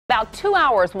About 2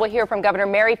 hours, we'll hear from Governor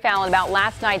Mary Fallin about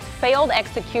last night's failed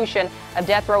execution of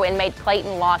death row inmate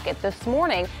Clayton Lockett. This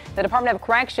morning, the Department of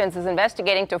Corrections is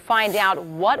investigating to find out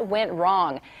what went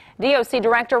wrong. DOC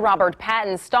Director Robert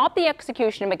Patton stopped the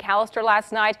execution in McAllister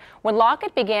last night when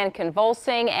Lockett began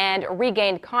convulsing and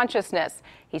regained consciousness.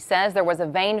 He says there was a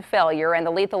vein failure and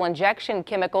the lethal injection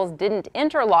chemicals didn't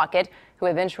enter Lockett, who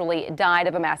eventually died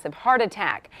of a massive heart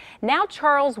attack. Now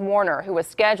Charles Warner, who was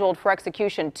scheduled for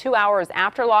execution 2 hours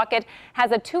after Lockett,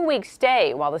 has a 2-week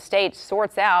stay while the state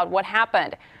sorts out what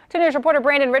happened. 2 News reporter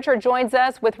Brandon Richard joins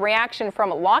us with reaction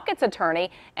from Lockett's attorney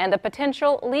and the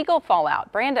potential legal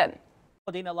fallout. Brandon.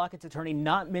 Dina, Lockett's attorney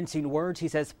not mincing words. He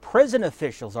says prison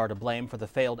officials are to blame for the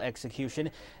failed execution.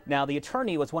 Now, the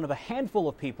attorney was one of a handful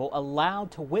of people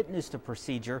allowed to witness the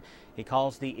procedure. He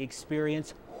calls the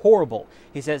experience horrible.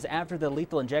 He says after the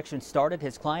lethal injection started,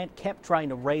 his client kept trying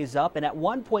to raise up and at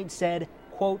one point said,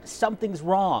 quote, "Something's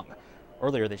wrong."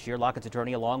 Earlier this year, Lockett's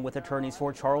attorney, along with attorneys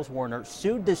for Charles Warner,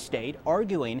 sued the state,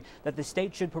 arguing that the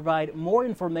state should provide more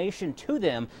information to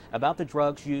them about the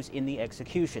drugs used in the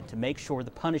execution to make sure the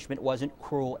punishment wasn't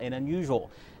cruel and unusual.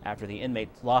 After the inmate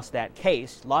lost that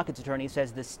case, Lockett's attorney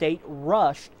says the state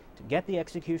rushed to get the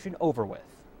execution over with.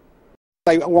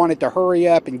 They wanted to hurry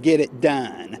up and get it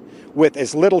done with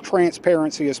as little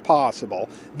transparency as possible.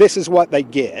 This is what they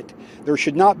get. There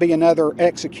should not be another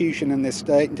execution in this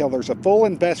state until there's a full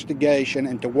investigation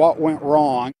into what went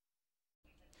wrong.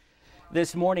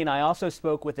 This morning, I also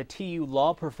spoke with a TU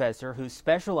law professor who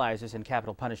specializes in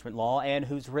capital punishment law and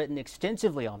who's written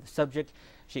extensively on the subject.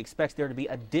 She expects there to be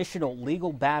additional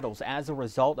legal battles as a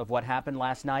result of what happened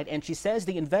last night, and she says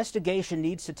the investigation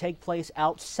needs to take place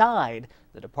outside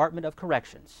the Department of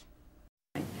Corrections.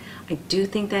 I do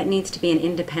think that needs to be an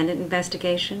independent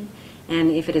investigation,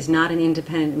 and if it is not an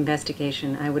independent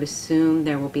investigation, I would assume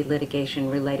there will be litigation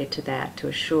related to that to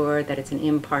assure that it's an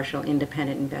impartial,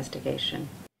 independent investigation.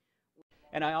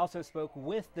 And I also spoke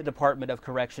with the Department of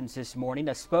Corrections this morning.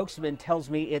 A spokesman tells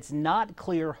me it's not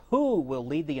clear who will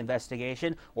lead the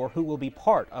investigation or who will be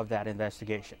part of that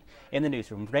investigation. In the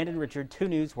newsroom, Brandon Richard, 2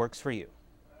 News works for you.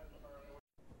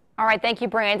 All right, thank you,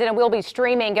 Brandon. And we'll be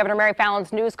streaming Governor Mary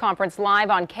Fallin's news conference live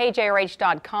on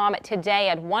KJRH.com today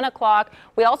at 1 o'clock.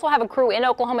 We also have a crew in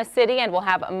Oklahoma City, and we'll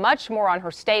have much more on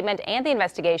her statement and the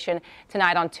investigation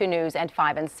tonight on 2 News at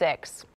 5 and 6.